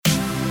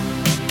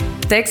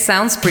Tech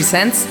Sounds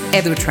presents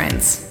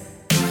EduTrends.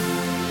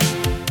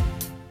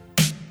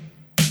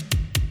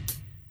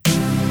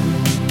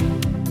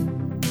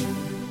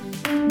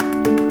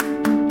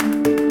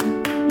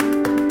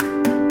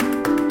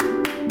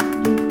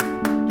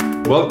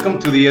 Welcome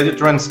to the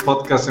EduTrends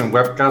podcast and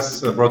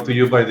webcast brought to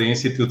you by the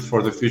Institute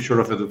for the Future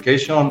of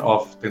Education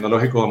of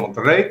Tecnológico de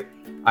Monterrey.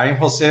 I'm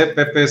José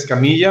Pepe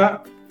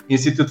Escamilla,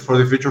 Institute for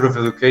the Future of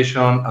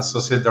Education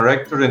Associate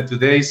Director, and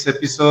today's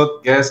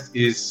episode guest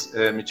is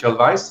Michelle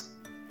Weiss.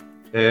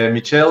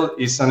 Michelle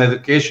is an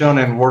education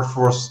and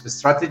workforce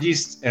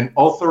strategist and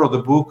author of the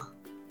book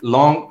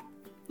Long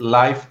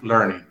Life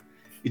Learning.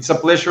 It's a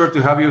pleasure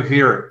to have you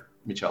here,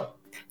 Michelle.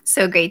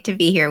 So great to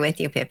be here with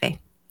you, Pepe.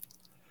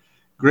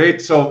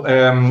 Great. So,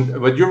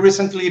 but you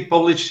recently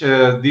published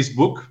this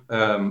book,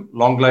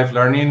 Long Life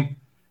Learning.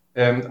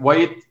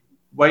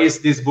 Why is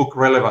this book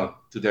relevant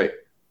today?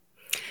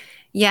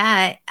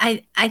 Yeah,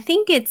 I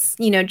think it's,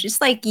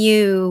 just like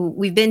you,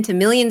 we've been to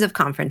millions of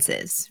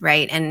conferences,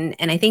 right? And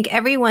I think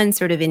everyone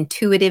sort of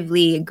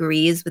intuitively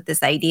agrees with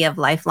this idea of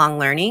lifelong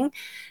learning.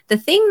 The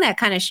thing that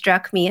kind of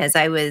struck me as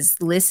I was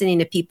listening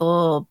to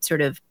people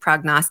sort of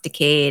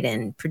prognosticate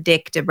and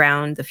predict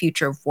around the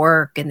future of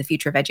work and the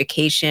future of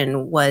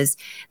education was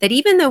that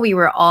even though we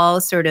were all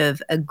sort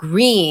of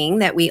agreeing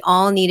that we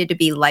all needed to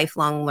be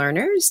lifelong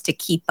learners to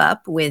keep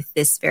up with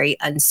this very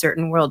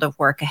uncertain world of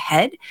work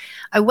ahead,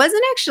 I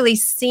wasn't actually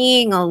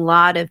seeing a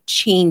lot of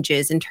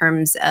changes in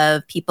terms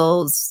of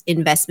people's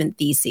investment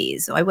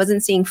theses. So I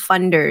wasn't seeing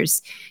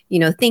funders,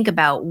 think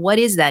about what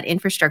is that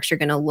infrastructure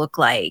going to look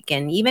like?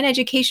 And even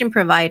education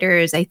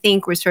providers, I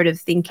think, were sort of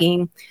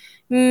thinking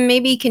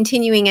maybe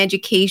continuing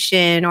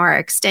education or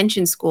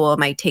extension school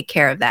might take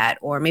care of that,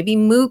 or maybe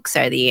MOOCs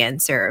are the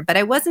answer. But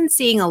I wasn't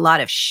seeing a lot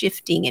of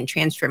shifting and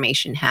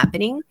transformation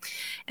happening.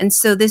 And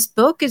so this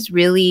book is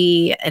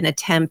really an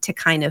attempt to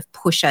kind of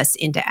push us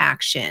into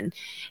action.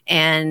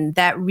 And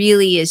that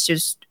really is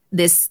just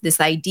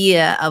this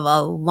idea of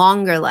a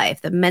longer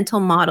life, the mental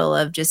model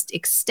of just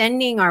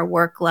extending our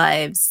work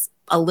lives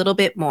a little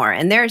bit more.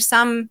 And there are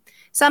some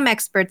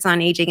experts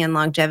on aging and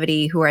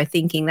longevity who are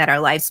thinking that our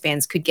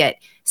lifespans could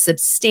get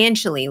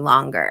substantially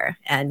longer,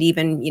 and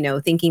even,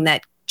 thinking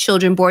that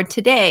children born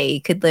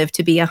today could live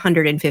to be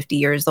 150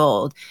 years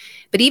old.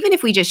 But even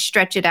if we just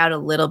stretch it out a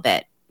little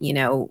bit,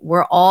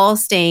 we're all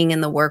staying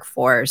in the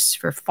workforce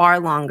for far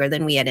longer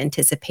than we had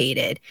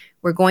anticipated.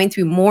 We're going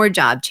through more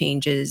job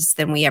changes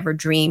than we ever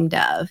dreamed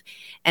of.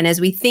 And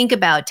as we think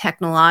about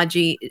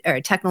technology or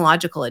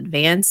technological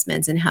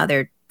advancements and how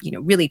they're,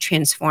 really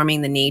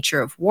transforming the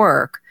nature of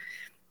work,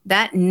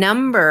 that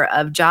number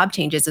of job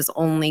changes is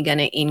only going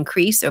to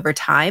increase over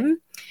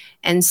time.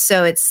 And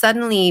so it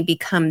suddenly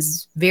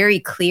becomes very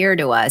clear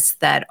to us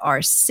that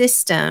our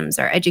systems,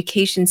 our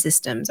education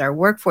systems, our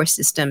workforce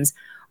systems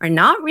are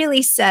not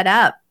really set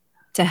up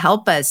to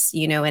help us,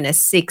 in a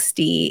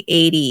 60,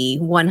 80,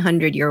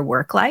 100-year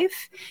work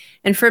life.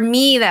 And for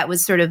me, that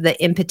was sort of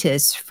the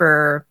impetus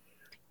for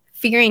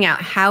figuring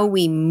out how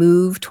we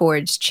move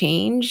towards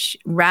change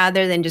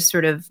rather than just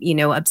sort of,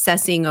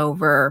 obsessing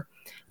over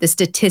the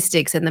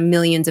statistics and the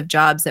millions of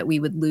jobs that we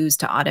would lose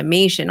to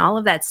automation. All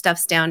of that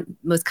stuff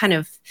was kind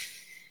of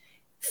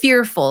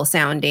fearful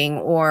sounding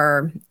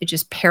or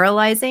just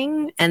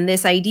paralyzing. And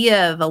this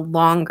idea of a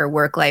longer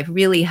work life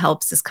really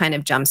helps us kind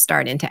of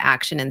jumpstart into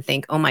action and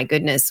think, oh my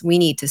goodness, we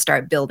need to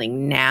start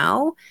building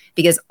now,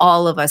 because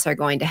all of us are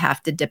going to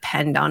have to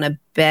depend on a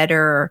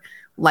better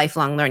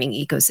lifelong learning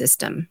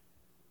ecosystem.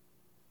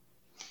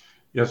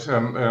 Yes,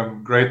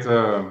 great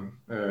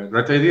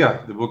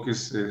idea. The book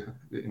is,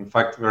 in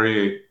fact,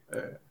 very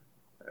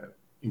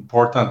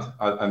important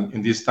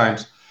in these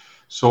times.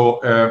 So,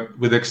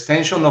 with the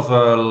extension of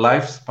a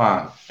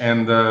lifespan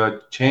and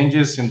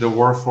changes in the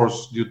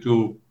workforce due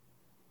to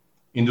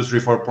Industry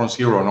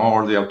 4.0,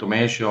 or the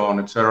automation,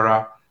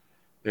 etc.,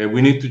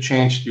 we need to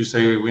change. You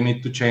say we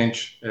need to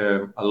change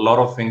a lot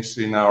of things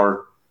in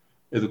our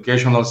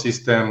educational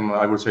system.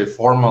 I would say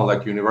formal,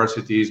 like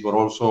universities, but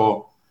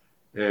also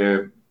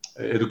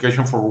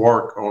education for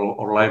work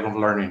or lifelong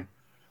learning.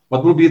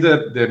 What will be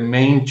the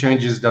main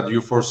changes that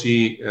you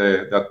foresee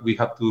that we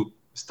have to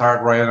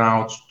start right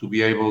now to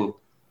be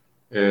able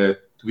to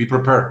be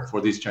prepared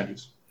for these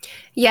changes?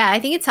 Yeah, I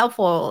think it's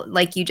helpful,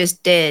 like you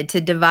just did, to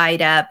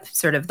divide up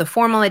sort of the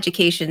formal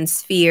education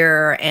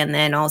sphere and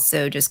then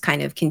also just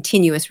kind of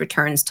continuous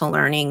returns to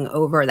learning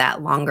over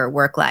that longer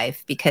work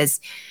life.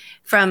 Because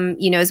from,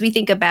 as we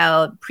think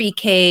about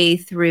pre-K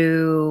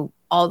through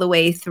all the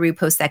way through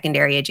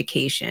post-secondary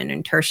education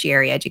and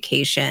tertiary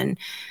education,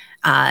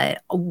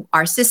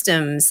 our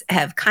systems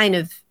have kind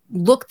of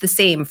looked the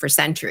same for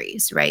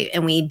centuries, right?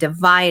 And we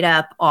divide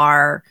up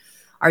our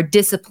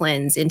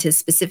disciplines into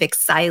specific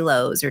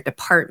silos or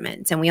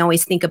departments. And we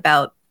always think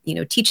about,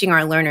 teaching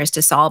our learners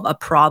to solve a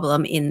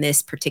problem in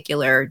this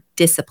particular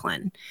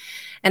discipline.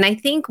 And I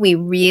think we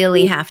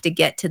really have to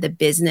get to the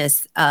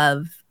business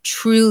of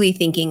truly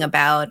thinking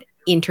about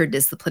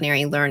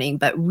interdisciplinary learning,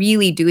 but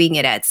really doing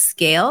it at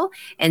scale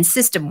and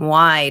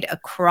system-wide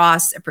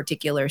across a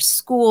particular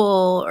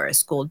school or a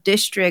school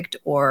district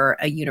or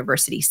a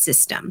university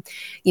system.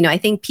 I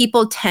think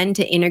people tend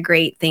to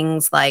integrate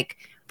things like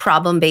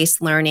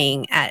problem-based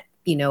learning at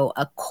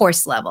a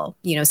course level.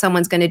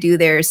 Someone's going to do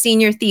their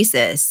senior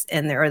thesis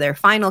or their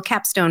final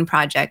capstone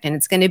project, and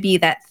it's going to be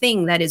that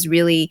thing that is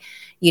really,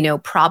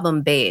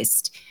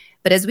 problem-based.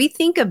 But as we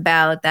think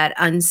about that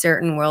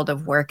uncertain world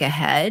of work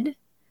ahead,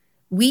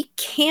 we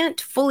can't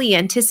fully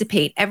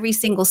anticipate every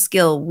single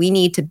skill we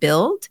need to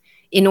build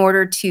in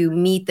order to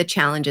meet the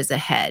challenges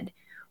ahead.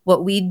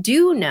 What we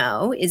do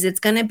know is it's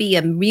going to be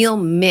a real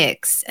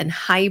mix and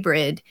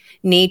hybrid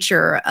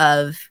nature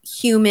of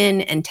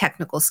human and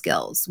technical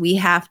skills. We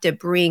have to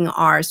bring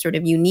our sort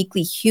of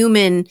uniquely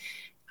human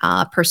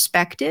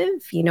perspective,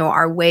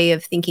 our way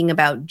of thinking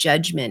about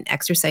judgment,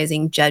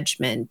 exercising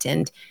judgment,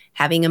 and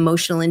having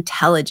emotional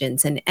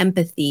intelligence and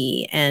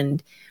empathy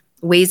and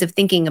ways of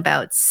thinking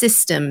about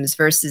systems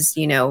versus,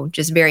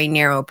 just very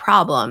narrow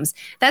problems.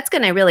 That's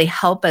going to really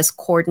help us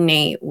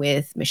coordinate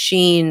with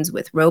machines,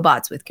 with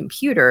robots, with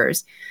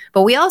computers.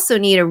 But we also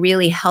need a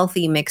really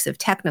healthy mix of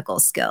technical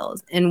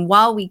skills. And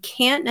while we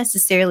can't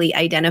necessarily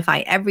identify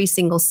every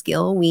single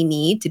skill we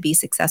need to be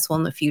successful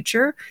in the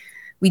future,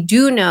 we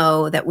do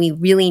know that we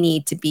really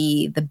need to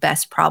be the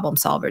best problem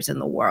solvers in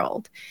the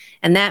world.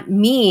 And that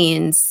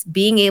means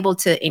being able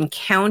to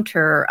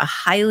encounter a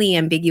highly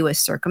ambiguous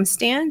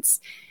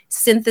circumstance,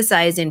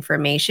 synthesize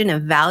information,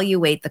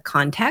 evaluate the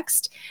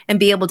context, and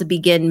be able to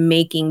begin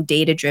making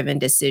data-driven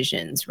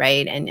decisions,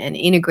 right? And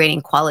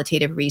integrating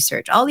qualitative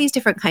research, all these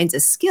different kinds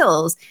of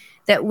skills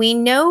that we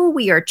know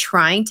we are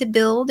trying to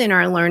build in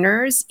our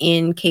learners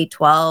in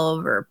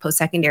K-12 or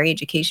post-secondary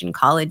education,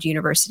 college,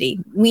 university.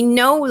 We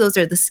know those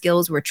are the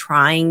skills we're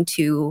trying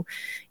to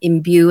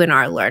imbue in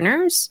our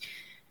learners,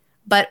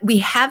 but we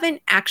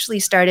haven't actually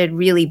started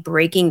really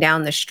breaking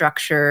down the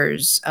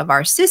structures of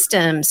our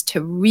systems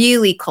to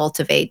really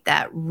cultivate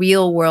that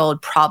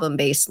real-world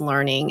problem-based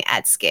learning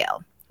at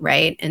scale,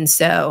 right? And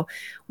so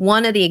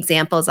one of the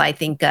examples I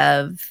think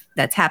of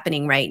that's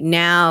happening right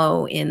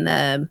now in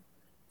the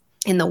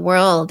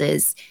world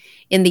is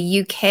in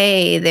the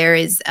UK.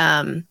 There's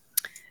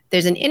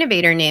an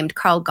innovator named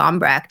Carl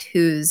Gombrecht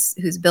who's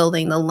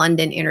building the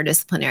London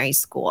Interdisciplinary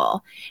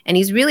School. And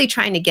he's really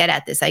trying to get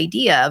at this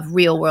idea of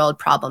real world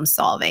problem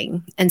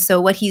solving. And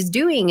so what he's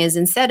doing is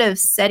instead of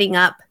setting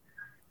up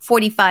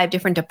 45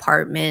 different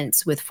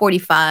departments with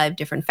 45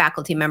 different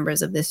faculty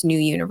members of this new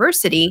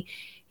university,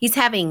 he's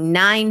having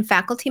 9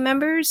 faculty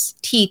members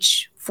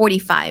teach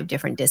 45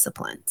 different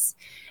disciplines.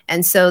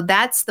 And so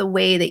that's the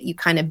way that you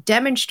kind of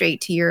demonstrate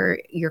to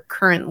your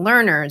current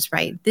learners,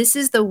 right? This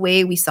is the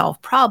way we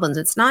solve problems.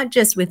 It's not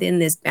just within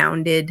this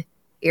bounded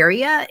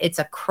area, it's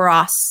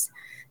across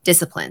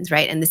disciplines,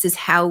 right? And this is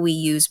how we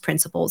use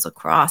principles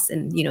across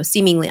and,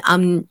 seemingly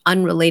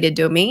unrelated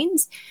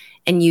domains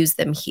and use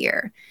them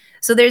here.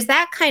 So there's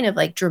that kind of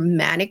like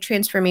dramatic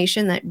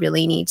transformation that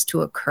really needs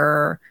to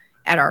occur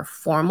at our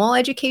formal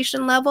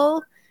education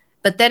level.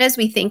 But then as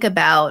we think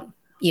about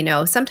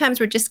sometimes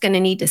we're just going to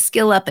need to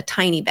skill up a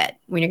tiny bit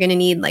when you're going to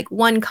need like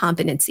 1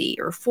 competency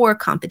or 4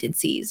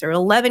 competencies or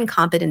 11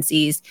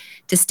 competencies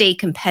to stay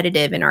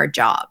competitive in our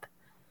job.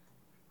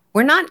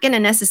 We're not going to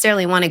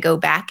necessarily want to go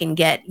back and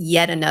get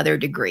yet another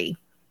degree,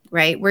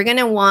 right? We're going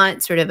to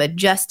want sort of a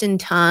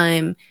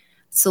just-in-time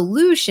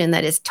solution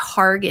that is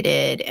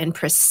targeted and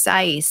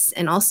precise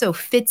and also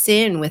fits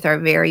in with our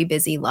very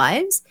busy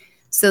lives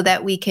so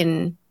that we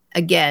can,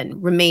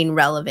 again, remain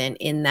relevant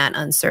in that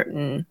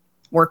uncertain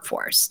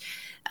workforce.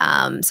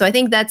 So I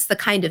think that's the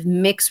kind of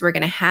mix we're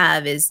going to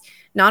have is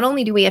not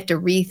only do we have to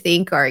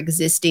rethink our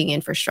existing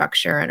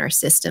infrastructure and our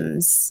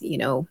systems,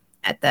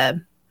 at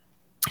the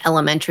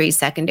elementary,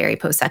 secondary,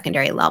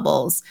 post-secondary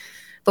levels,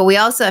 but we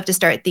also have to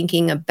start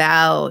thinking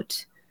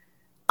about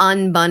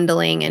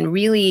unbundling and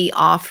really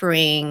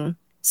offering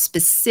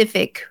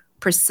specific,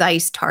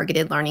 precise,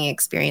 targeted learning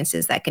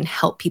experiences that can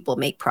help people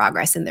make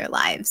progress in their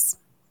lives.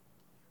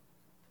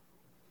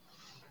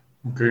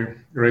 Okay,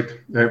 great.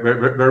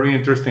 Very, very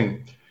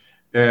interesting.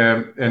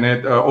 And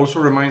it also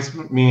reminds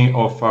me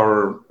of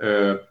our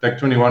Tech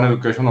 21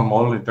 educational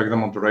model in Tec de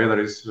Monterrey that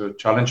is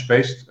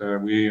challenge-based.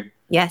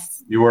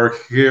 Yes. You were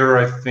here,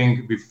 I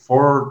think,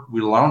 before we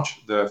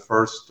launched the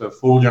first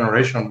full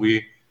generation.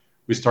 We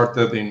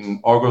started in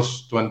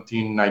August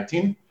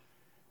 2019,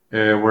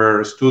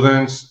 where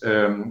students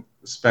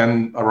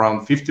spend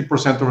around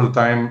 50% of the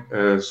time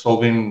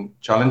solving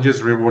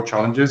challenges, real-world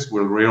challenges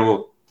with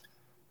real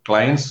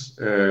clients,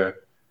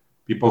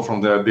 people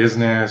from the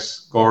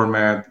business,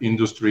 government,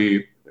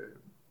 industry,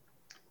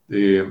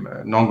 the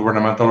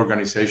non-governmental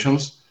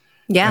organizations.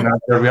 Yeah. And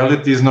the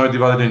reality is not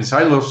divided in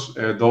silos.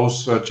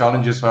 Those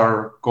challenges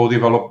are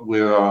co-developed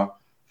with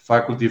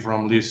faculty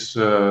from these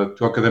 2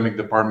 academic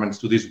departments,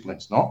 2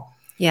 disciplines, no?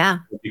 Yeah.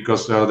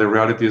 Because the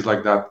reality is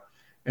like that.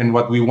 And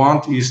what we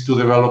want is to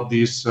develop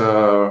these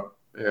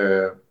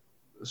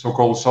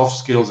so-called soft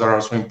skills that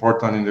are so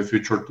important in the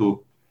future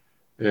to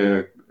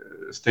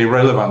stay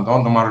relevant,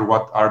 no matter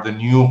what are the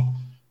new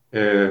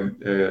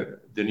the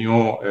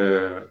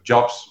new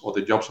jobs or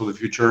the jobs of the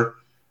future,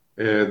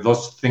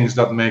 those things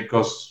that make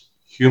us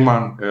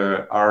human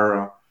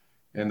are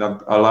and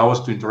that allow us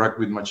to interact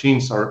with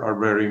machines are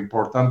very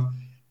important.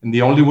 And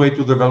the only way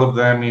to develop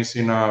them is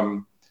in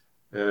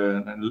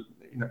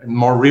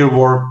more real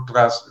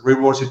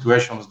world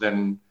situations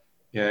than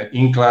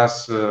in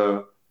class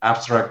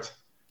abstract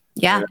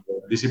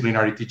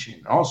disciplinary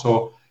teaching.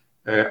 Also,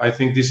 I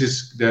think this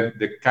is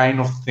the kind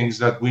of things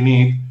that we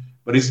need,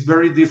 but it's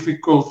very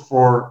difficult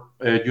for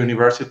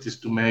universities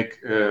to make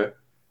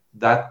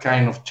that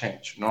kind of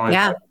change.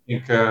 I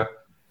think,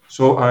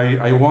 so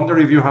I wonder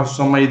if you have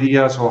some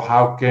ideas of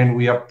how can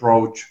we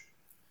approach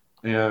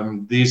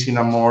this in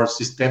a more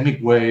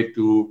systemic way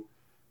to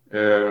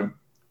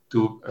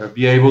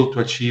be able to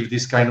achieve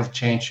this kind of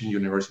change in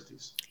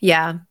universities.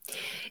 Yeah,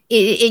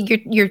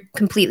 you're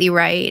completely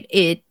right.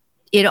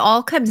 It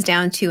all comes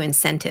down to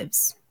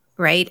incentives,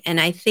 right? And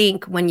I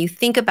think when you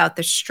think about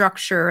the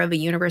structure of a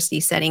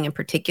university setting in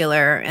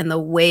particular, and the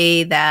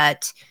way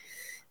that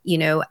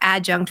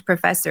adjunct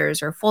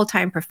professors or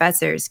full-time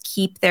professors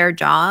keep their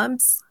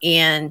jobs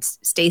and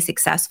stay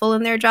successful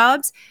in their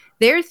jobs,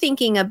 they're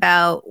thinking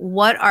about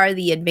what are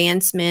the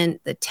advancement,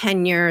 the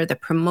tenure, the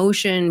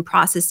promotion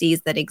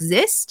processes that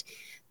exist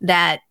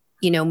that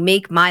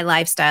make my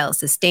lifestyle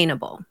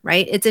sustainable,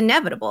 right? It's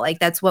inevitable. Like,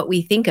 that's what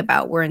we think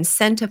about. We're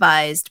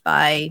incentivized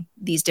by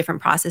these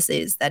different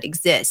processes that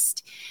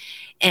exist.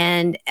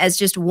 And as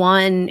just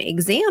one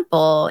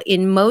example,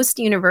 in most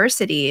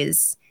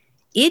universities,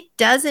 it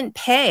doesn't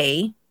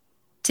pay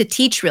to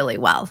teach really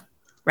well,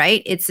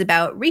 right? It's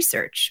about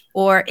research,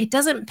 or it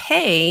doesn't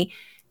pay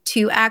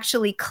to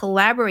actually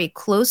collaborate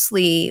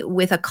closely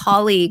with a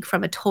colleague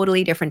from a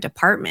totally different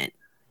department,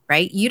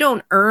 right? You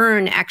don't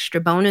earn extra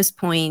bonus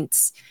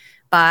points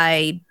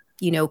by,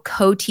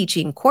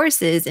 co-teaching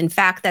courses. In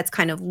fact, that's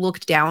kind of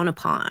looked down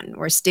upon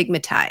or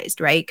stigmatized,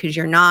 right? Because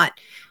you're not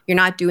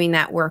doing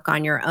that work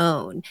on your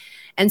own.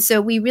 And so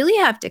we really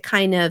have to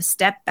kind of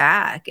step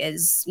back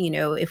as,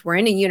 if we're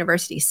in a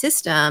university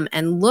system,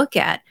 and look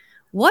at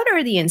what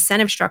are the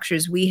incentive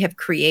structures we have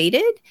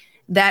created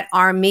that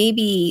are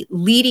maybe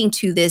leading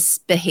to this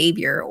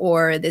behavior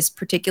or this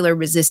particular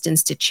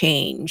resistance to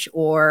change,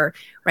 or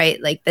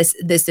right, like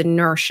this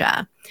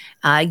inertia.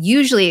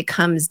 Usually it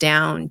comes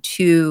down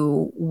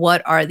to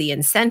what are the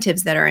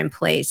incentives that are in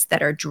place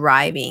that are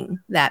driving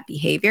that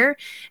behavior.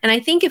 And I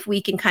think if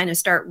we can kind of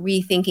start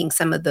rethinking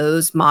some of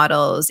those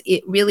models,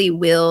 it really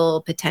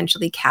will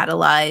potentially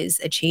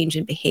catalyze a change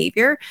in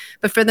behavior.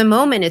 But for the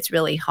moment, it's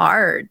really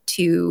hard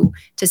to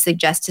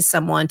suggest to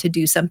someone to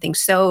do something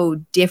so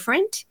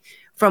different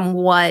from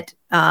what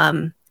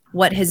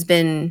has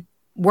been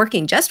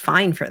working just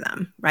fine for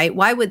them, right?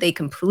 Why would they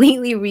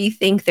completely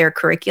rethink their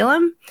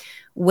curriculum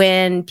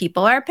when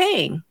people are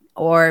paying,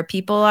 or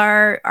people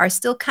are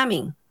still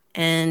coming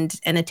and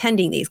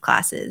attending these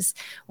classes?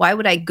 Why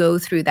would I go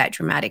through that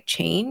dramatic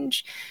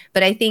change?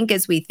 But I think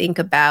as we think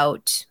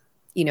about,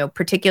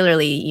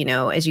 particularly,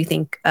 as you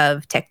think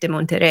of Tec de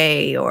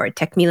Monterrey or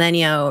Tec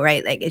Milenio,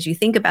 right? Like, as you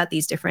think about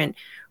these different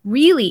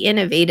really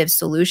innovative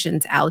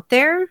solutions out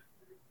there,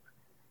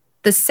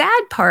 the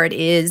sad part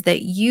is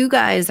that you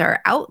guys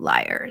are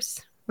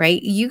outliers,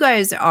 right? You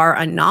guys are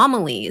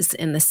anomalies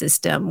in the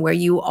system where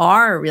you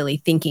are really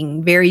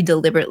thinking very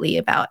deliberately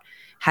about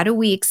how do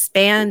we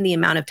expand the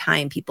amount of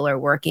time people are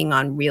working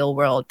on real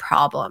world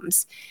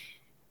problems.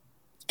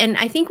 And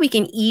I think we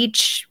can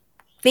each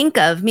think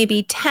of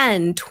maybe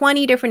 10,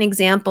 20 different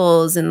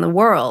examples in the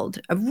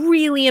world of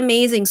really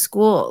amazing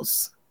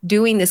schools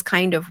doing this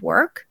kind of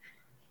work.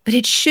 But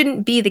it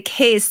shouldn't be the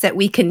case that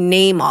we can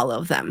name all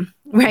of them,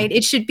 right?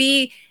 It should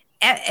be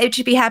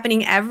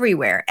happening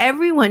everywhere.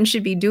 Everyone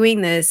should be doing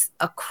this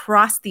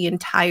across the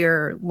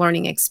entire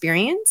learning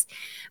experience.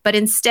 But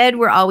instead,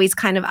 we're always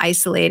kind of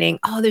isolating,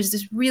 there's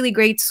this really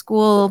great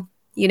school,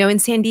 in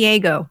San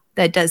Diego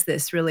that does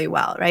this really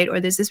well, right?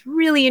 Or there's this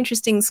really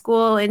interesting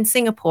school in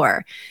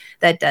Singapore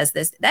that does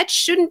this. That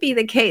shouldn't be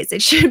the case.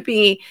 It should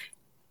be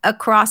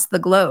across the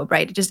globe,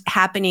 right? Just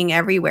happening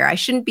everywhere. I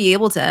shouldn't be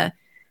able to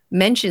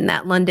mention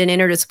that London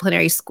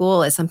Interdisciplinary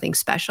School as something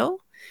special,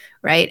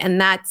 right? And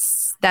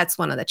that's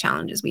one of the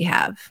challenges we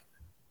have.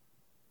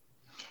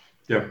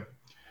 Yeah.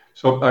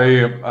 So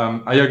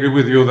I agree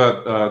with you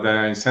that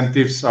the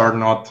incentives are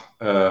not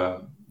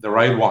the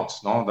right ones,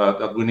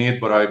 that we need.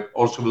 But I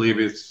also believe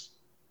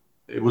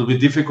it will be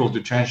difficult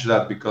to change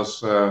that,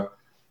 because the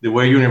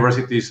way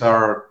universities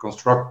are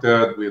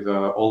constructed with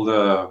all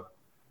the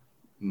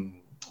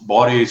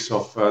bodies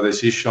of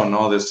decision,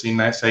 the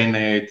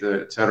Senate,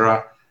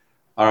 etc.,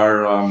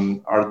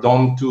 are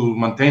done to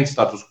maintain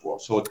status quo.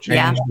 So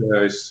change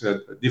is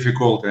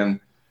difficult, and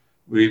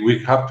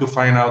we have to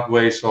find out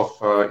ways of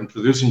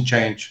introducing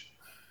change,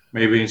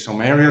 maybe in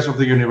some areas of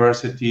the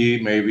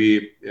university,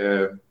 maybe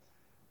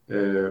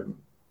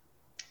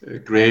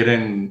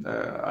creating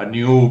a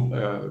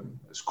new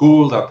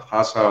school that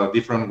has a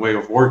different way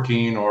of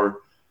working, or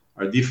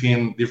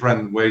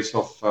different ways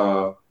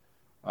of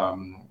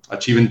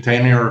achieving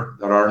tenure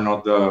that are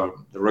not the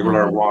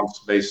regular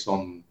ones based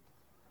on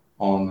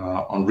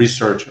on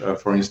research,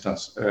 for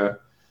instance.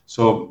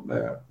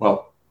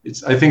 Well,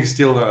 I think it's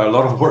still a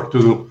lot of work to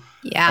do.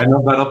 Yeah. I'm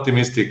not that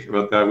optimistic,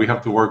 but we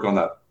have to work on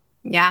that.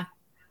 Yeah.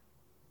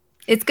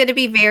 It's going to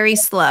be very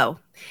slow.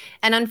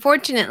 And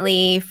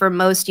unfortunately, for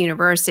most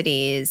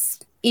universities,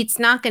 it's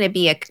not going to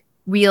be a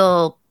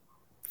real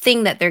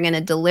thing that they're going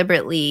to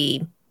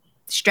deliberately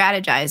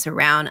strategize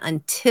around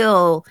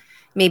until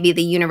maybe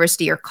the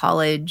university or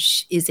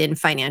college is in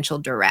financial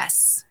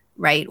duress,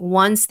 right?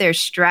 Once they're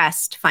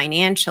stressed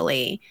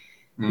financially,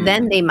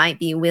 then they might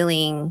be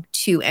willing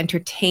to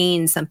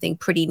entertain something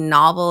pretty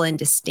novel and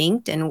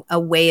distinct and a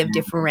way of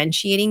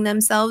differentiating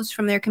themselves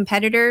from their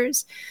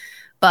competitors.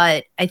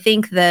 But I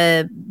think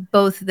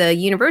both the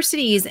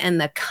universities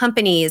and the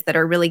companies that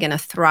are really going to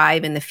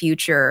thrive in the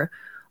future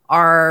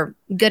are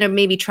going to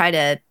maybe try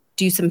to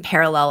do some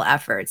parallel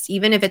efforts,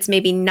 even if it's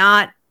maybe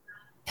not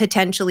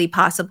potentially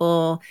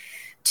possible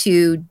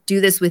to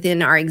do this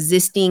within our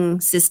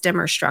existing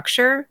system or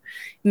structure.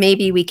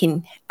 Maybe we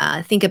can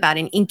think about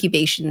an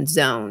incubation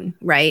zone,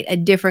 right? A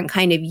different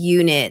kind of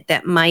unit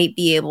that might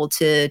be able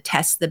to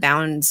test the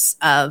bounds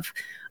of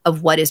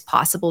what is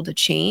possible to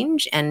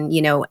change, and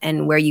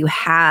and where you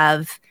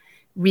have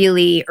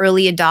really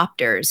early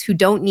adopters who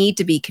don't need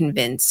to be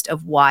convinced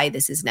of why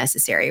this is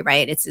necessary,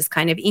 right? It's this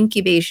kind of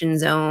incubation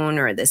zone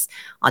or this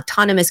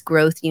autonomous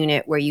growth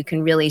unit where you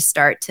can really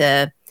start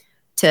to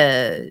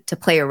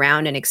play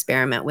around and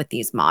experiment with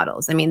these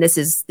models. I mean, this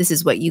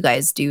is what you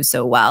guys do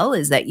so well,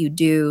 is that you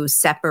do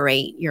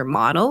separate your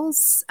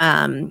models,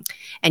 and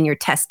you're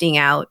testing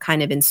out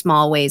kind of in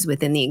small ways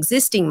within the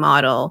existing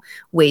model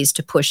ways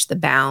to push the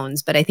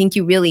bounds. But I think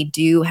you really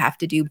do have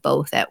to do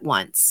both at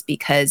once,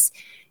 because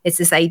it's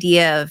this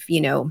idea of,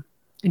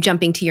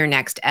 jumping to your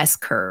next S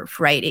curve,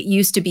 right? It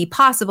used to be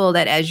possible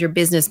that as your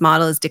business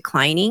model is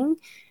declining,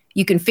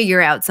 you can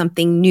figure out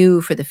something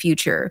new for the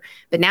future.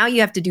 But now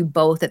you have to do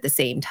both at the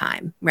same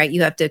time, right?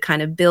 You have to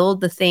kind of build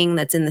the thing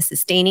that's in the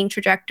sustaining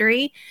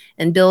trajectory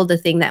and build the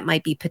thing that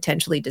might be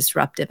potentially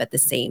disruptive at the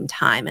same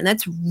time. And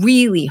that's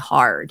really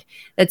hard.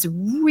 That's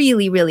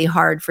really, really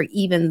hard for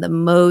even the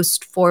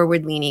most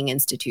forward-leaning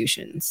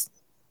institutions.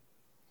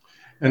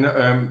 And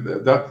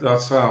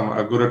that's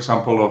a good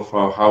example of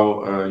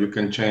how you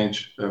can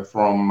change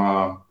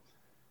from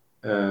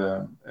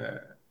an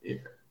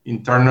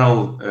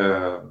internal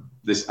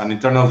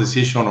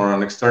decision or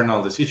an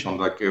external decision.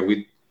 Like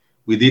we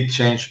did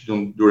change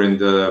during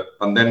the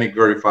pandemic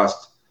very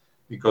fast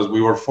because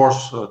we were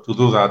forced to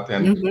do that,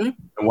 and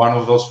one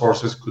of those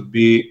forces could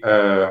be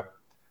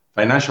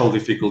financial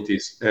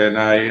difficulties. And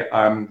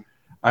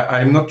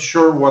I'm not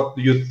sure what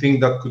you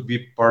think that could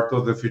be part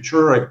of the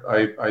future.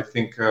 I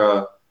think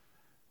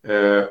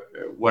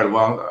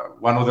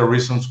one of the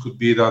reasons could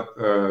be that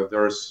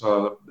there's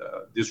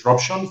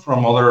disruption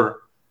from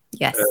other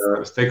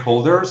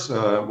stakeholders.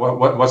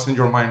 What's in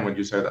your mind when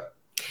you say that?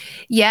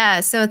 Yeah,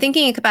 so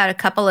thinking about a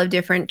couple of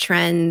different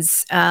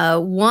trends.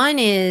 One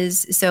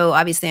is, so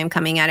obviously I'm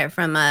coming at it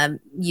from a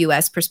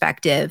U.S.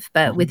 perspective,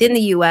 but within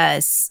the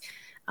U.S.,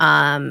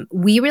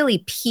 we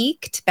really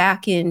peaked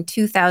back in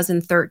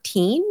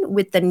 2013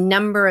 with the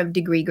number of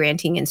degree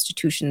granting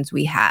institutions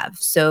we have.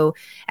 So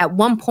at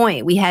one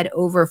point, we had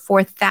over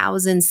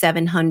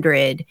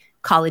 4,700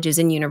 colleges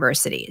and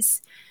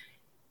universities.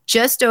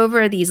 Just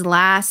over these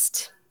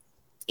last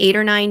 8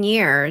 or 9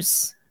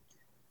 years,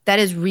 that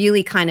has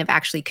really kind of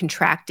actually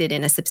contracted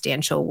in a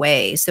substantial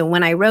way. So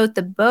when I wrote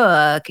the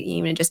book,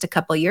 even just a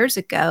couple of years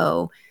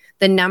ago,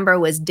 the number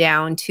was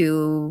down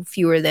to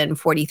fewer than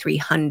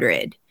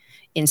 4,300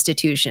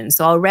 institutions.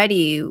 So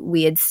already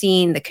we had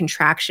seen the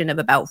contraction of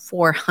about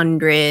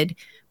 400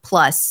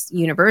 plus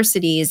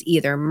universities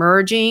either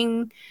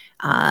merging,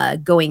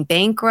 going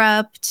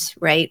bankrupt,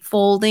 right,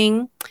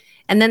 folding.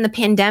 And then the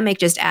pandemic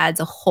just adds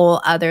a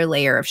whole other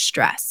layer of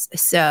stress.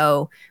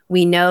 So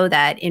we know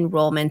that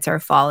enrollments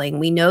are falling.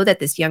 We know that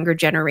this younger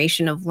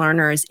generation of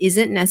learners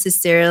isn't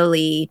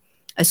necessarily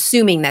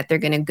assuming that they're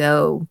going to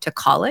go to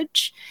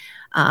college.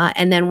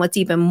 And then what's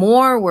even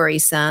more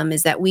worrisome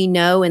is that we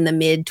know in the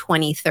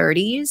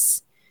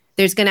mid-2030s,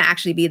 there's going to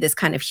actually be this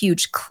kind of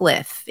huge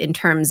cliff in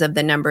terms of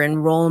the number of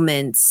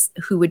enrollments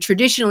who would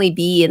traditionally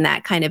be in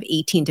that kind of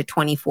 18 to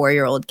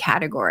 24-year-old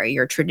category,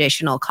 your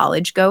traditional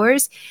college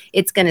goers.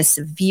 It's going to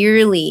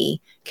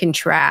severely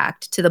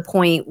contract to the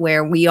point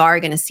where we are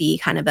going to see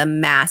kind of a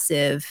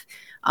massive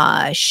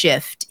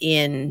shift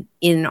in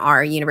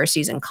our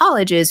universities and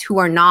colleges who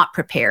are not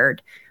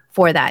prepared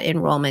for that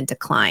enrollment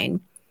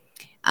decline.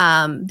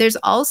 There's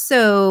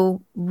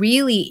also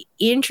really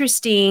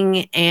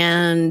interesting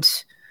and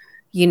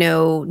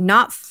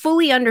not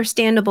fully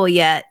understandable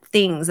yet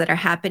things that are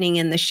happening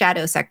in the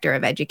shadow sector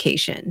of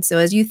education. So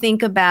as you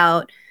think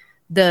about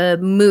the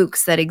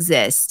MOOCs that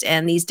exist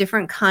and these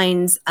different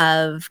kinds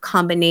of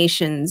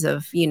combinations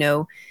of,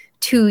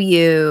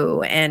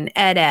 2U and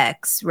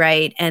edX,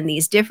 right? And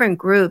these different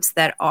groups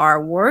that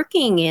are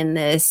working in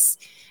this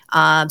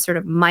sort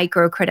of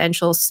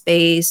micro-credential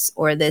space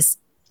or this,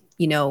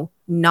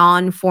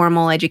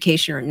 non-formal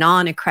education or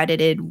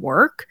non-accredited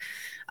work.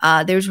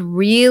 there's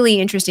really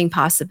interesting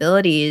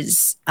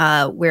possibilities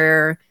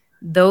where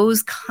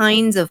those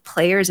kinds of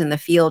players in the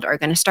field are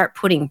going to start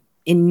putting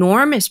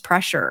enormous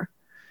pressure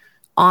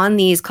on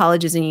these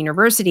colleges and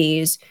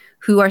universities,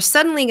 who are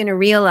suddenly going to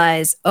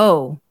realize,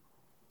 oh,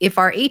 if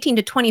our 18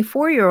 to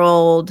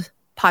 24-year-old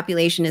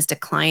population is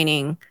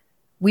declining,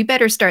 we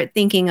better start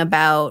thinking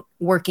about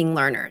working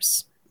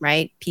learners,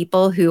 right?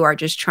 People who are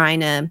just trying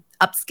to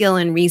upskill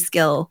and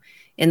reskill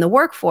in the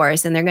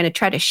workforce, and they're going to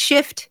try to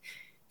shift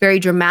very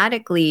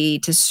dramatically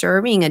to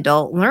serving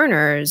adult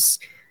learners.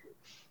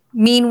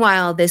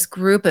 Meanwhile, this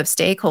group of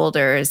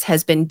stakeholders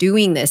has been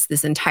doing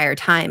this entire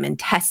time and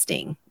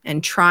testing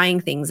and trying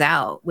things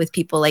out with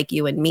people like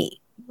you and me,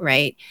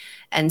 right?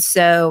 And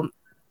so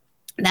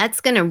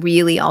that's going to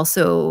really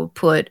also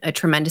put a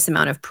tremendous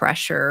amount of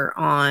pressure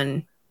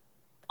on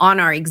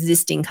our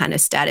existing kind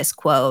of status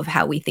quo of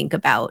how we think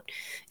about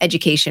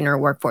education or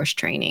workforce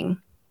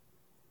training.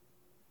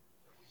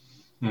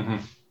 Mm-hmm.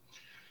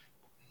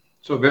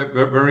 So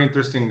very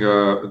interesting,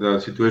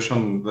 the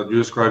situation that you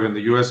describe in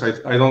the US.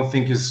 I don't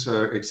think is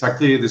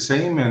exactly the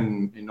same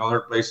in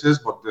other places,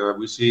 but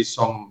we see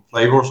some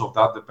flavors of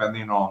that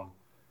depending on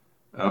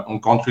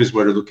countries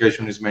where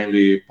education is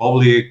mainly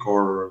public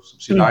or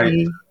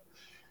subsidized,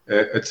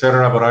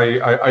 etc. But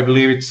I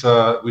believe it's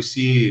we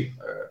see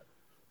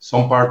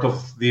some part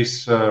of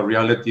this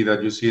reality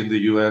that you see in the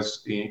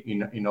US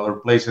in other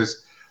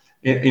places.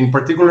 In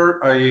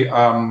particular,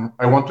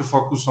 I want to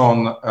focus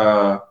on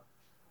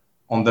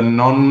the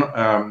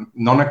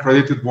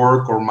non-accredited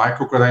work or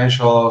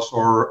micro-credentials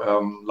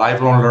or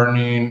lifelong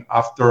learning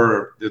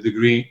after the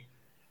degree.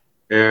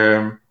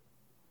 And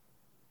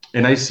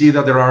I see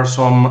that there are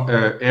some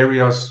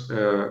areas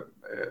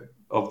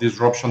of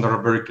disruption that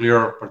are very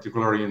clear,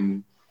 particularly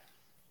in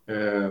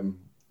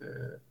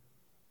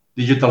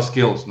digital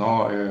skills,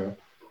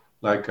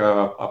 like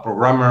a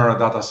programmer, a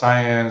data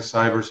science,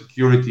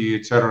 cybersecurity,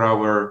 etc.,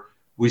 where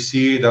we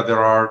see that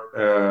there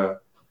are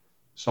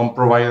some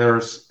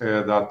providers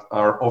that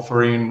are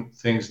offering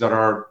things that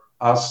are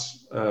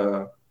as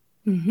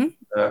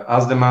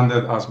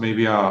demanded as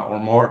maybe or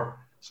more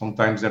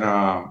sometimes than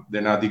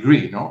a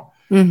degree, no?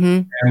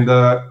 And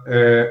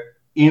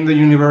in the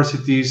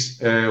universities,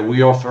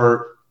 we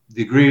offer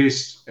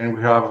degrees, and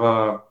we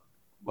have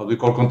what we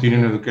call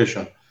continuing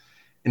education.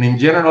 And in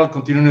general,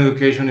 continuing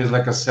education is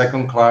like a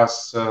second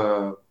class,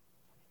 I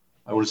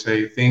would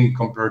say, thing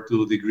compared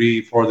to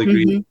degree,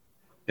 4-degree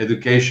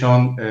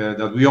education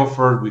that we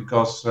offer,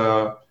 because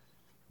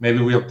maybe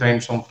we obtain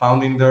some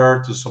funding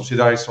there to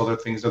subsidize other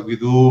things that we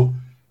do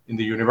in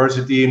the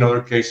university. In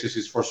other cases,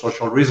 it's for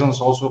social reasons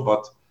also,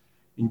 but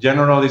in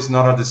general, it's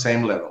not at the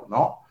same level,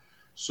 no?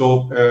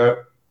 So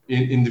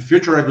in the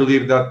future, I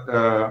believe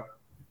that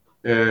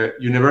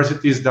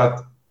universities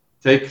that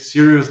take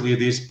seriously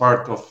this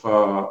part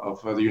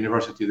of the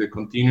university, the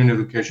continuing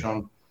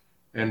education,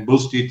 and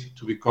boost it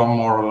to become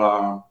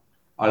more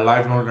a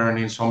lifelong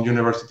learning. Some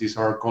universities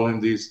are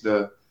calling this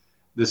the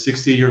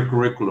 60-year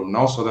curriculum,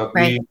 no? So that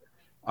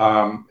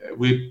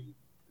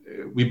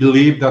we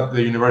believe that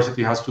the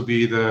university has to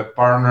be the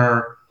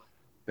partner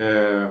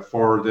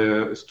for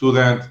the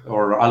student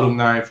or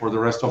alumni for the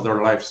rest of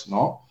their lives,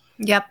 no?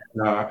 Yep.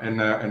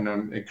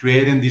 And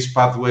creating these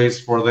pathways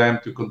for them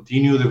to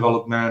continue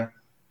development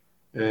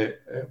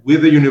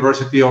with the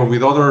university or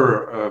with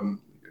other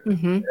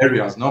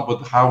areas, no?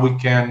 But how we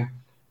can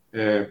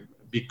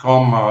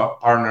become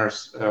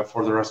partners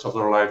for the rest of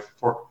their life,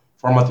 for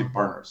formative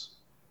partners.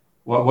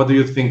 What do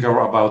you think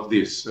about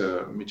this,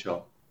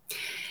 Michelle?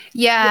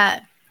 Yeah.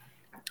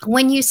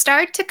 When you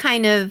start to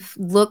kind of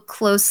look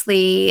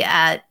closely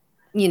at,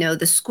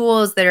 the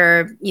schools that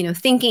are,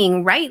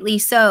 thinking rightly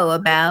so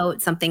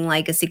about something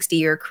like a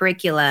 60-year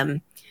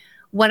curriculum,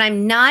 what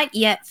I'm not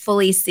yet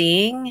fully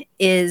seeing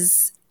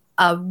is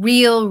a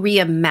real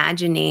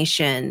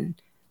reimagination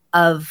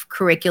of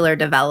curricular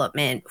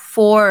development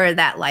for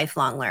that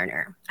lifelong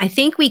learner. I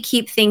think we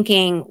keep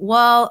thinking,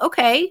 well,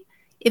 okay,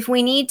 if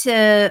we need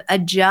to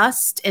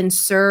adjust and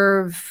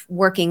serve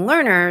working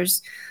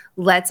learners,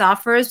 let's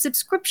offer a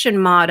subscription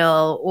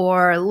model,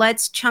 or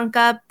let's chunk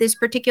up this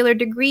particular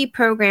degree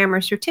program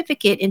or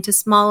certificate into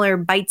smaller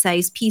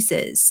bite-sized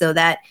pieces so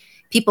that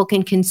people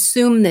can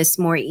consume this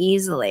more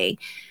easily.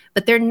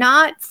 But they're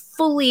not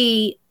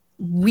fully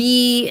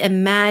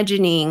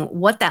reimagining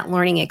what that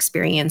learning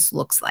experience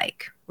looks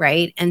like,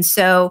 right? And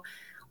so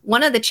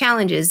one of the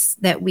challenges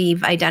that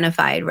we've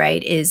identified,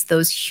 right, is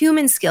those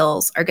human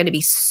skills are going to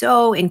be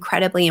so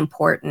incredibly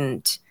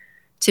important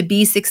to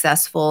be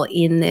successful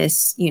in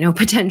this,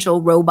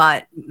 potential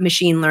robot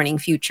machine learning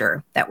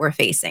future that we're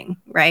facing,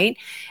 right?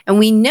 And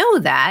we know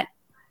that,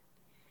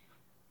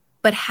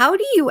 but how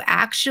do you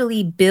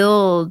actually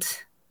build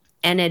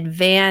and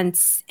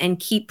advance and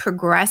keep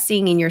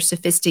progressing in your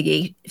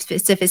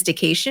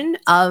sophistication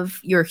of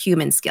your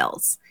human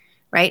skills,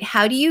 right?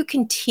 How do you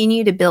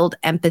continue to build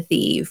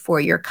empathy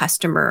for your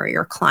customer or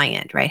your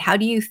client, right? How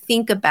do you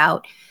think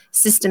about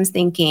systems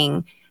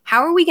thinking?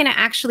 How are we going to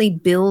actually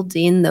build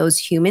in those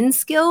human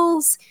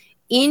skills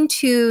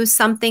into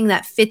something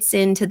that fits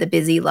into the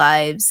busy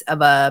lives of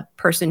a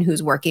person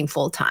who's working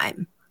full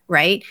time,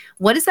 right?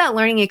 What does that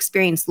learning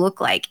experience look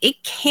like?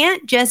 It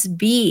can't just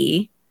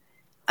be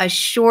a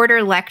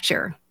shorter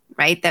lecture,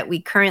 right, that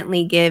we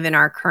currently give in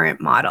our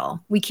current model.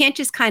 We can't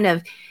just kind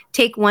of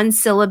take one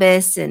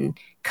syllabus and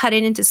cut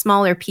it into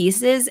smaller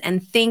pieces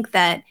and think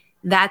that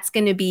that's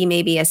going to be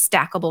maybe a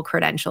stackable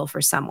credential for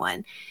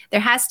someone.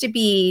 There has to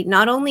be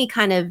not only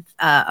kind of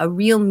a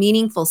real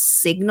meaningful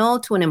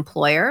signal to an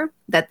employer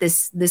that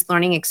this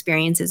learning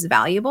experience is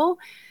valuable,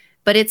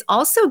 but it's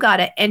also got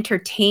to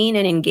entertain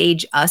and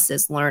engage us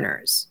as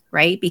learners,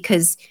 right?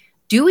 Because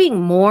doing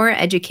more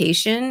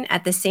education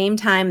at the same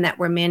time that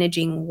we're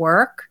managing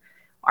work,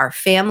 our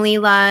family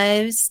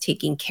lives,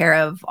 taking care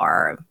of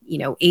our,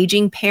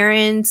 aging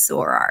parents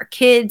or our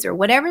kids or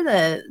whatever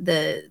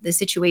the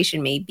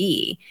situation may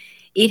be,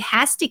 it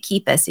has to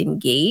keep us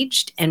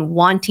engaged and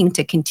wanting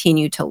to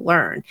continue to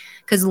learn,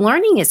 because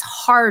learning is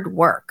hard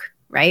work,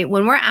 right?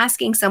 When we're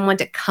asking someone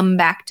to come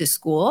back to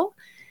school,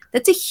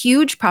 that's a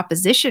huge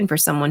proposition for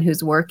someone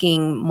who's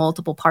working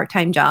multiple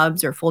part-time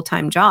jobs or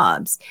full-time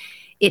jobs.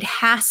 It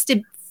has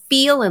to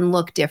feel and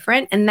look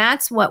different. And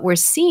that's what we're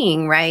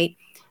seeing, right,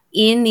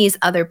 in these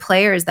other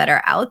players that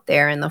are out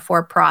there in the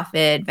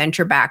for-profit,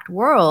 venture-backed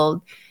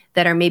world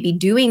that are maybe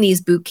doing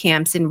these boot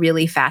camps in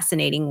really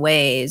fascinating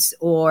ways,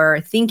 or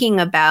thinking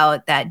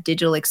about that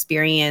digital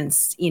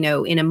experience, in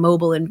a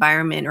mobile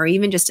environment or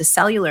even just a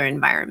cellular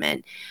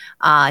environment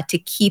to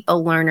keep a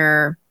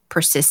learner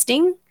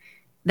persisting.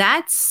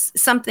 That's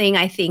something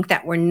I think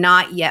that we're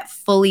not yet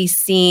fully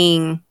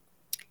seeing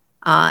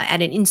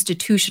at an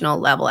institutional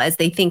level as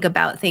they think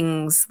about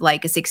things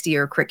like a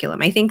 60-year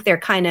curriculum. I think they're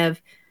kind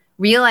of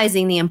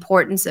realizing the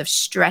importance of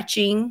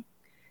stretching,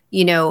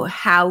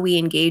 how we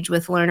engage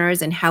with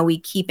learners and how we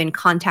keep in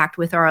contact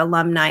with our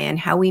alumni and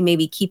how we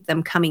maybe keep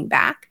them coming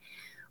back.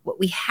 What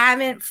we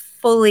haven't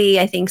fully,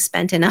 I think,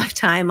 spent enough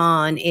time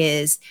on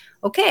is,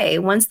 okay,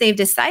 once they've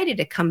decided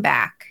to come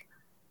back,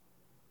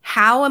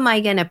 how am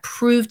I going to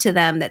prove to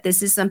them that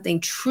this is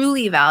something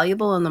truly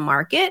valuable in the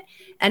market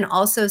and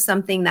also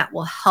something that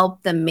will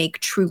help them make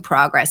true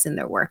progress in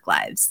their work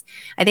lives?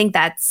 I think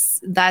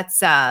that's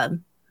a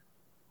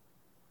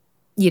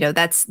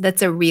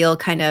real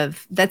kind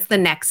of, that's the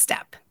next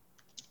step.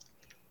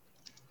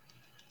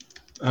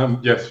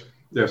 Yes.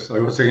 I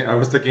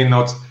was taking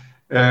notes.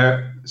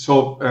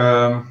 So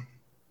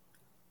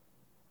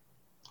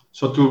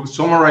to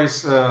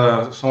summarize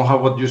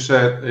somehow what you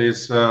said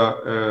is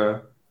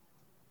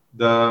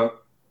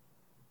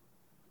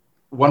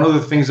one of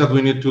the things that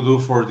we need to do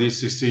for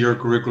this 60-year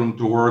curriculum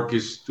to work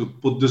is to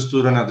put the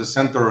student at the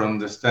center and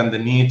understand the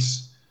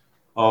needs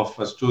of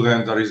a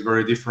student that is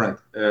very different,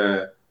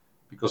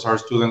 because our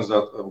students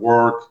that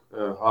work,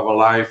 have a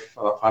life,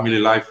 a family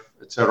life,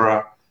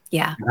 etc.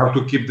 Yeah, you have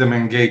to keep them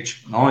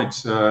engaged. No,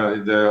 it's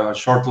the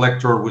short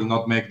lecture will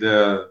not make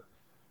the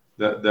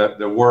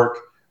work,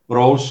 but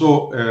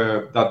also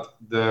that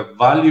the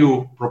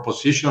value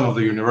proposition of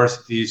the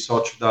university is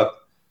such that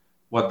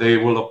what they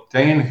will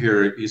obtain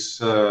here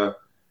is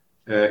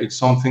it's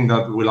something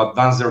that will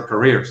advance their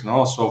careers.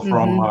 No, so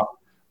from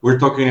we're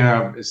talking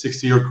a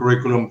 60-year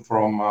curriculum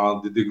from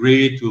the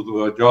degree to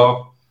the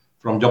job,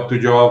 from job to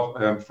job,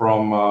 and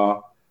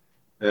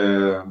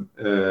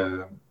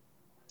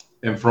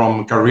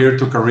from career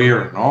to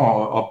career,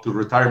 no, up to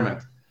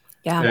retirement.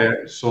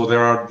 Yeah. So there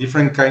are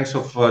different kinds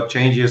of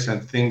changes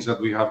and things that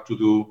we have to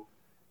do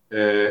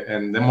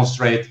and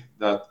demonstrate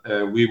that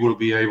we will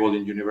be able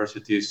in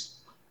universities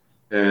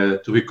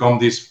to become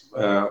this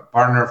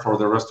partner for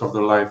the rest of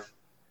their life.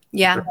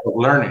 Yeah. Of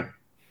learning.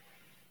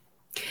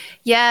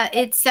 Yeah,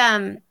 it's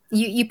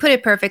you put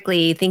it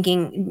perfectly,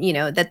 thinking,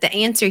 that the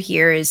answer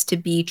here is to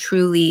be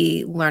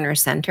truly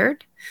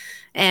learner-centered.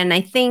 And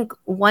I think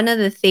one of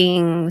the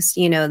things,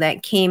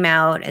 that came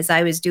out as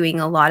I was doing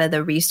a lot of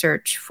the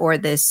research for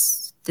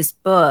this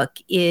book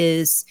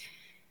is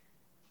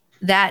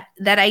that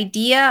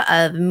idea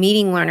of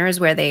meeting learners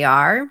where they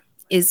are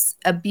is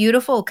a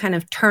beautiful kind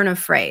of turn of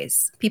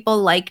phrase. People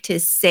like to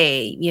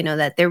say,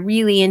 that they're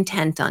really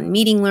intent on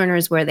meeting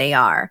learners where they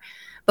are.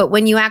 But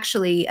when you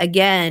actually,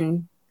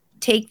 again,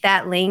 take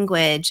that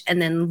language and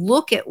then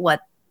look at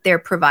what they're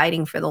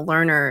providing for the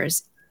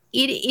learners,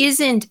 it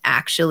isn't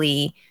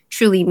actually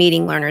truly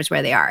meeting learners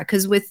where they are.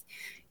 Because with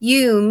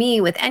you,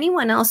 me, with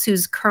anyone else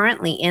who's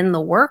currently in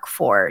the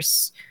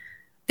workforce,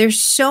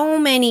 there's so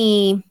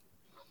many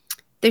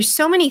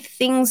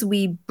things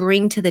we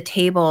bring to the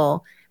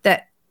table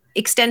that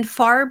extend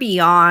far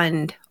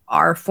beyond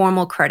our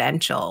formal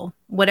credential,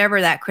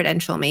 whatever that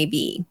credential may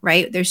be,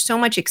 right? There's so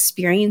much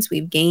experience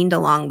we've gained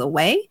along the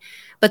way,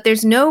 but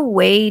there's no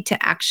way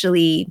to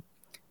actually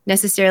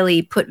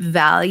necessarily put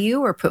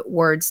value or put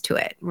words to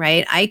it,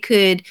 right? I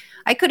could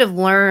have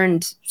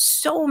learned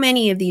so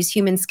many of these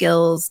human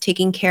skills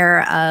taking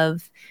care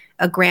of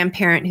a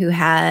grandparent who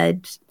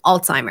had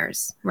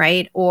Alzheimer's,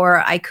 right?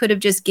 Or I could have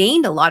just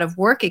gained a lot of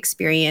work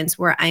experience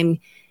where I'm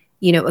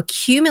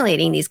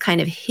accumulating these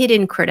kind of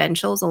hidden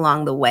credentials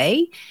along the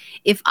way,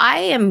 if I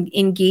am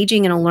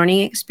engaging in a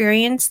learning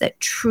experience that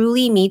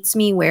truly meets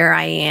me where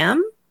I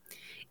am,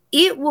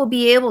 it will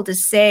be able to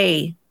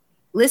say,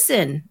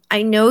 listen,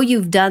 I know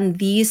you've done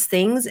these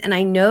things, and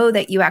I know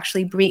that you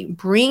actually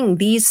bring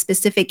these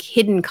specific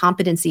hidden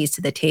competencies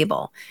to the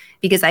table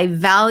because I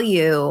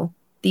value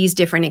these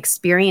different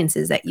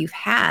experiences that you've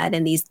had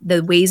and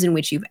the ways in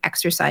which you've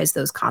exercised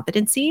those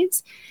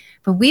competencies.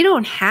 But we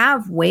don't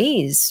have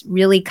ways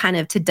really kind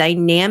of to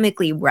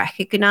dynamically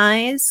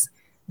recognize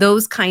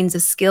those kinds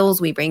of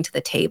skills we bring to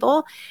the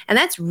table. And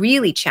that's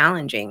really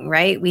challenging,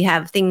 right? We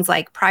have things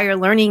like prior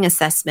learning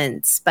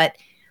assessments, but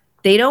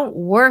they don't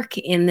work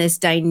in this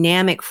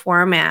dynamic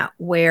format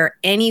where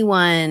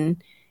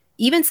anyone,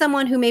 even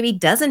someone who maybe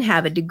doesn't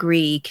have a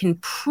degree, can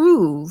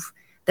prove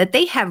that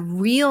they have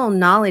real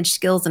knowledge,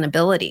 skills, and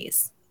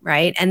abilities,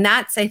 right? And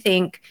that's, I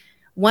think,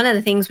 one of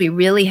the things we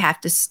really have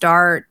to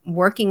start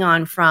working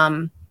on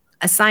from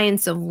a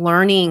science of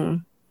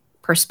learning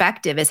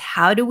perspective is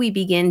how do we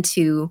begin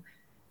to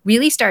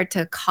really start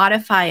to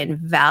codify and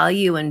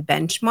value and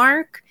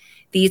benchmark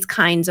these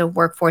kinds of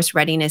workforce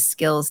readiness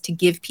skills to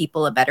give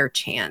people a better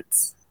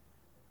chance.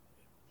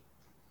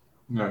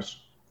 Yes.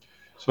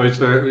 So it's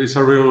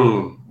a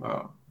real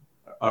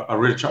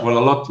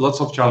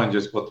lots of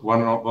challenges, but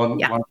one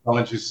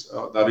challenge is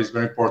that is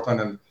very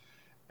important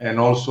and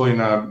also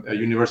in a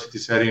university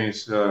setting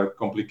is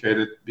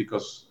complicated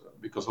because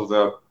of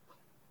the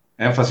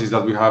emphasis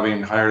that we have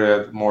in higher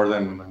ed more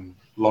than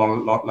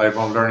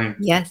lifelong learning.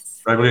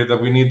 Yes. I believe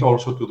that we need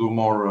also to do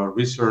more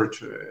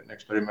research and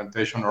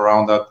experimentation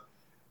around that.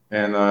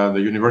 And the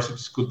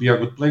universities could be a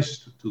good place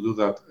to do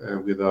that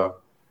with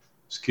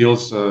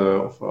skills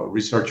of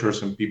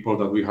researchers and people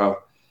that we have.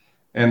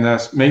 And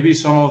maybe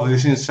some of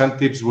these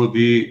incentives will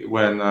be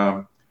when,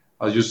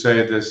 as you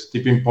say, this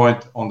tipping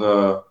point on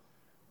the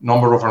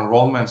number of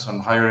enrollments on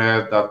higher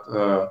ed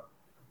that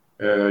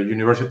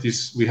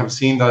universities, we have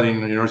seen that in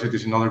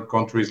universities in other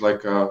countries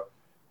like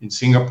in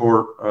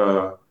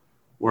Singapore,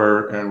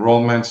 where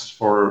enrollments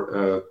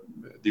for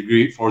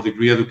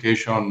degree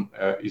education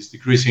is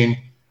decreasing.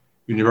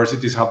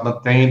 Universities have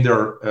maintained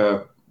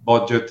their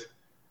budget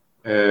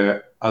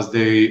as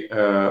they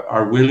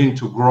are willing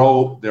to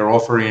grow their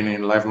offering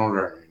in lifelong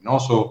learning.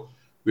 Also,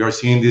 we are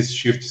seeing these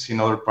shifts in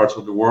other parts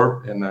of the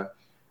world, and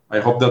I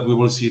hope that we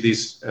will see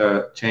these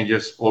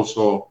changes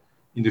also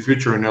in the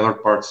future in other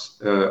parts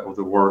of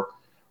the world.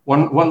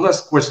 One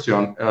last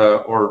question,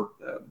 or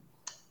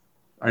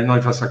I don't know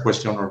if that's a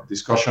question or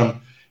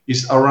discussion,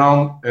 is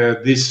around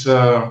this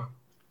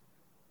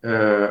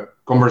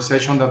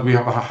conversation that we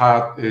have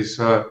had is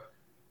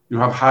you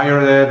have higher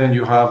ed and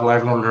you have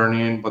lifelong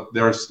learning, but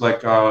there's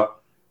like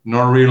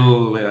no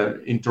real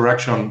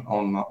interaction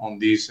on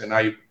this. And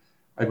I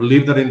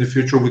believe that in the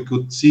future we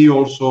could see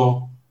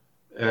also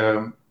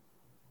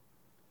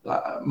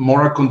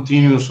more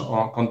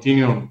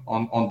continuum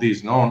on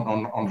this, no,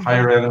 on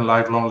higher ed and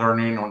lifelong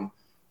learning,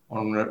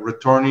 on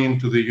returning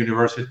to the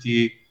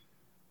university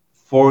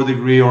for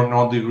degree or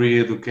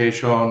non-degree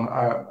education.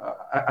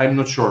 I'm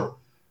not sure.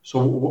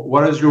 So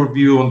what is your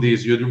view on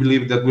this? You do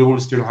believe that we will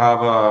still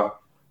have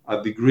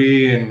a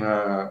degree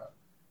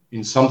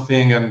in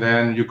something and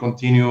then you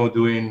continue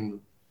doing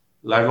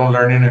lifelong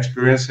learning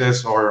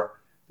experiences, or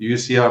do you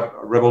see a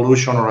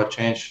revolution or a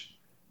change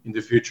in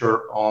the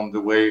future on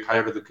the way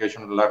higher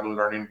education and lifelong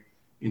learning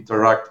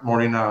interact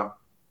more in a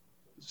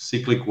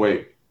cyclic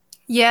way?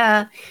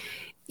 Yeah.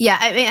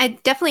 I mean, I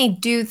definitely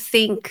do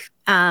think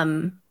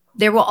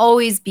there will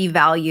always be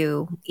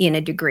value in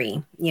a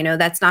degree.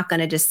 That's not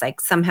going to just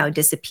like somehow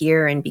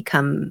disappear and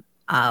become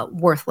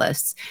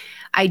worthless.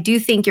 I do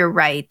think you're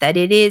right that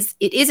it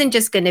isn't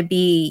just going to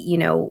be,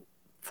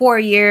 4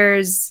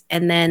 years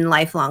and then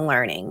lifelong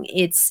learning.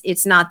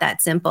 It's not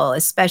that simple,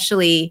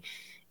 especially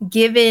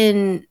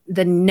given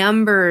the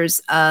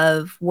numbers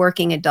of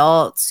working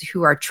adults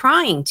who are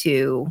trying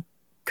to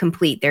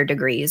complete their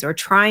degrees or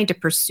trying to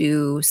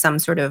pursue some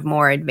sort of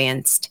more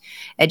advanced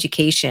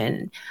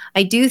education.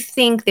 I do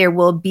think there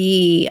will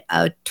be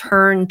a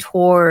turn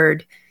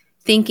toward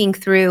thinking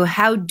through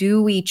how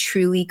do we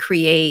truly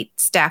create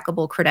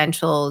stackable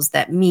credentials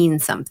that mean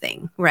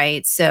something,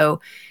 right? So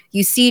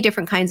you see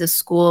different kinds of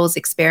schools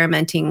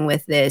experimenting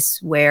with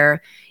this,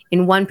 where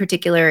in one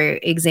particular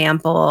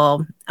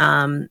example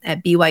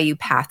at BYU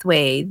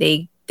Pathway,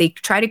 they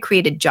try to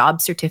create a job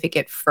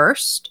certificate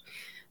first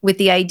with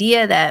the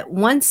idea that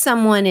once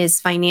someone is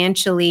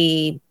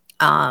financially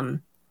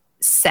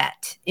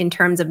set in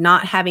terms of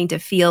not having to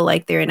feel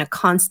like they're in a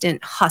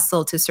constant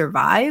hustle to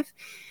survive,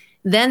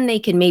 then they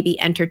can maybe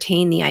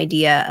entertain the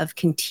idea of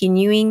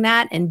continuing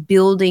that and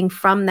building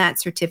from that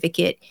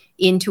certificate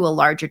into a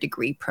larger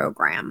degree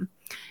program.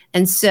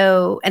 And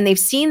they've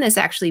seen this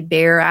actually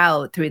bear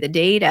out through the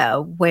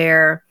data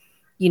where,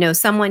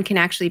 someone can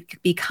actually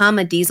become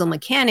a diesel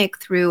mechanic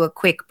through a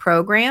quick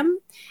program.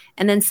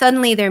 And then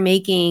suddenly they're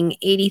making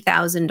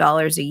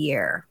 $80,000 a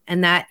year.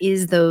 And that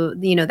is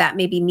that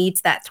maybe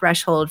meets that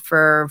threshold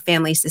for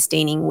family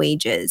sustaining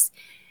wages.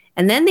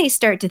 And then they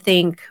start to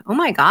think, oh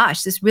my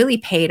gosh, this really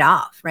paid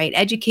off, right?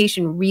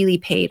 Education really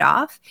paid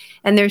off.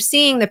 And they're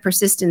seeing the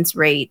persistence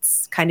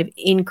rates kind of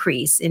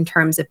increase in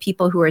terms of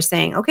people who are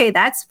saying, okay,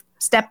 that's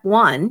step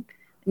one.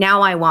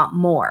 Now I want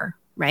more,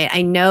 right?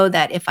 I know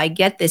that if I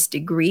get this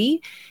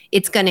degree,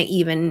 it's going to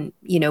even,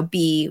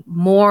 be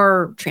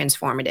more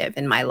transformative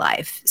in my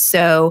life.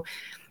 So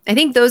I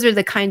think those are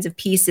the kinds of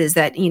pieces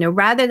that,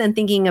 rather than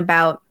thinking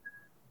about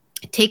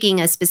taking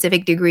a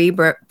specific degree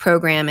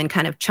program and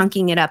kind of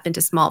chunking it up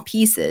into small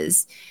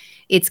pieces,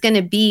 it's going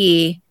to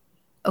be,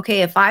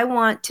 okay, if I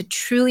want to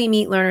truly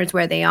meet learners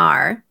where they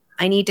are,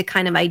 I need to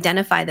kind of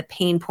identify the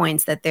pain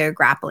points that they're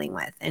grappling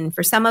with. And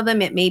for some of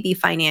them, it may be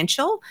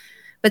financial,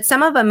 but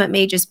some of them, it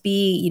may just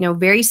be,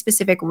 very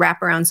specific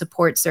wraparound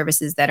support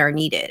services that are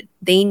needed.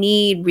 They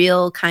need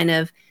real kind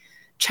of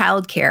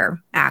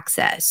childcare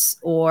access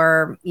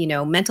or,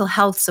 mental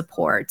health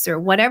supports or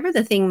whatever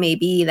the thing may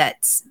be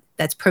that's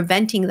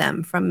preventing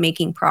them from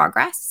making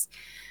progress.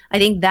 I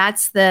think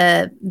that's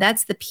the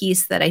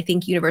piece that I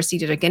think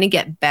universities are going to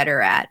get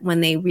better at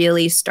when they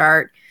really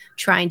start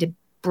trying to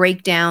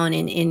break down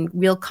in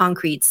real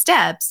concrete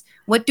steps.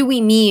 What do we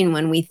mean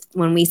when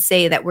we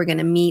say that we're going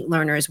to meet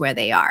learners where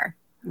they are,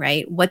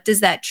 right? What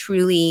does that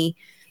truly,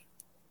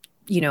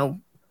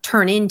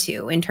 turn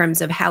into in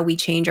terms of how we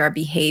change our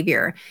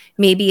behavior?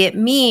 Maybe it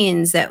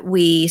means that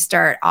we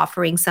start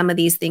offering some of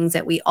these things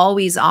that we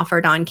always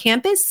offered on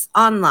campus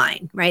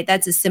online, right?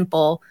 That's a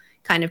simple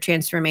kind of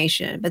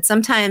transformation. But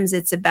sometimes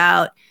it's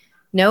about,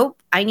 nope,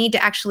 I need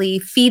to actually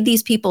feed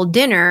these people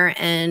dinner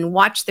and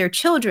watch their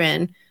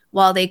children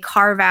while they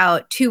carve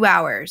out 2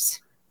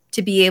 hours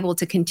to be able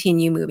to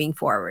continue moving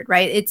forward,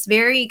 right? It's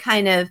very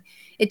kind of,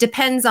 it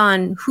depends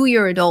on who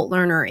your adult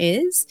learner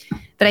is,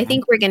 but I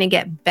think we're going to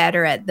get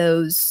better at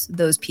those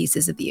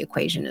pieces of the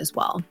equation as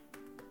well.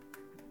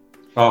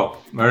 Oh,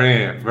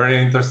 very, very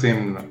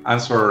interesting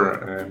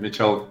answer,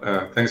 Michelle.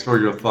 Thanks for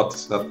your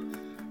thoughts that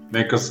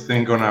make us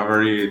think on a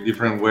very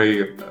different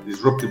way, a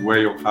disruptive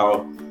way of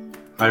how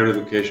higher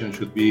education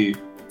should be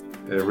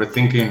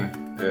rethinking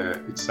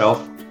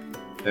itself.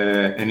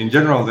 And in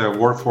general, the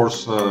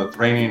workforce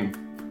training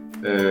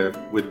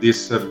with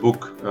this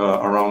book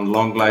around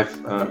long life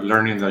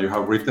learning that you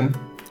have written.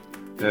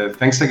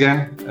 Thanks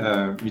again,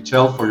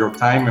 Michelle, for your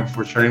time and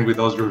for sharing with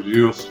us your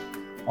views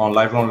on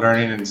lifelong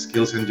learning and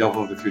skills and jobs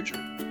of the future.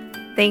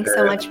 Thanks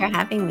so much for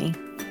having me.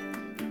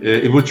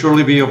 It would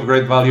surely be of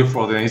great value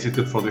for the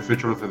Institute for the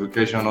Future of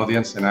Education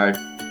audience, and I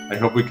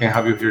hope we can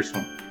have you here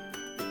soon.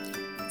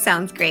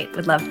 Sounds great.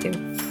 Would love to.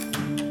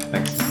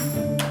 Thanks.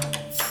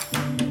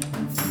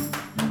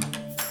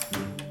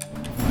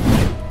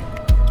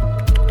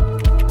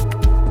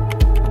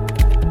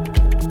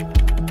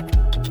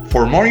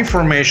 For more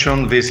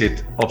information,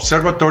 visit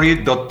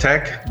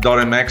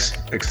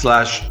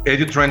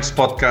observatory.tech.mx/EduTrends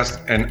podcast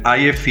and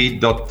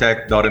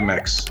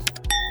ife.tech.mx.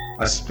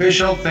 A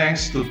special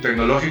thanks to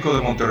Tecnológico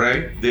de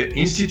Monterrey, the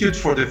Institute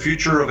for the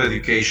Future of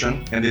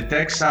Education, and the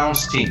Tech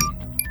Sounds team.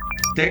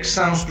 Tech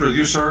Sounds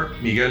producer,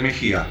 Miguel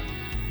Mejia.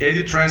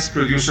 EduTrends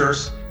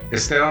producers,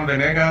 Esteban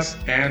Venegas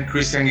and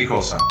Christian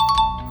Guijosa.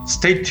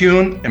 Stay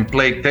tuned and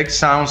play Tech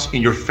Sounds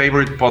in your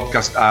favorite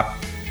podcast app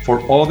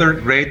for other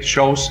great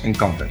shows and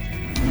content.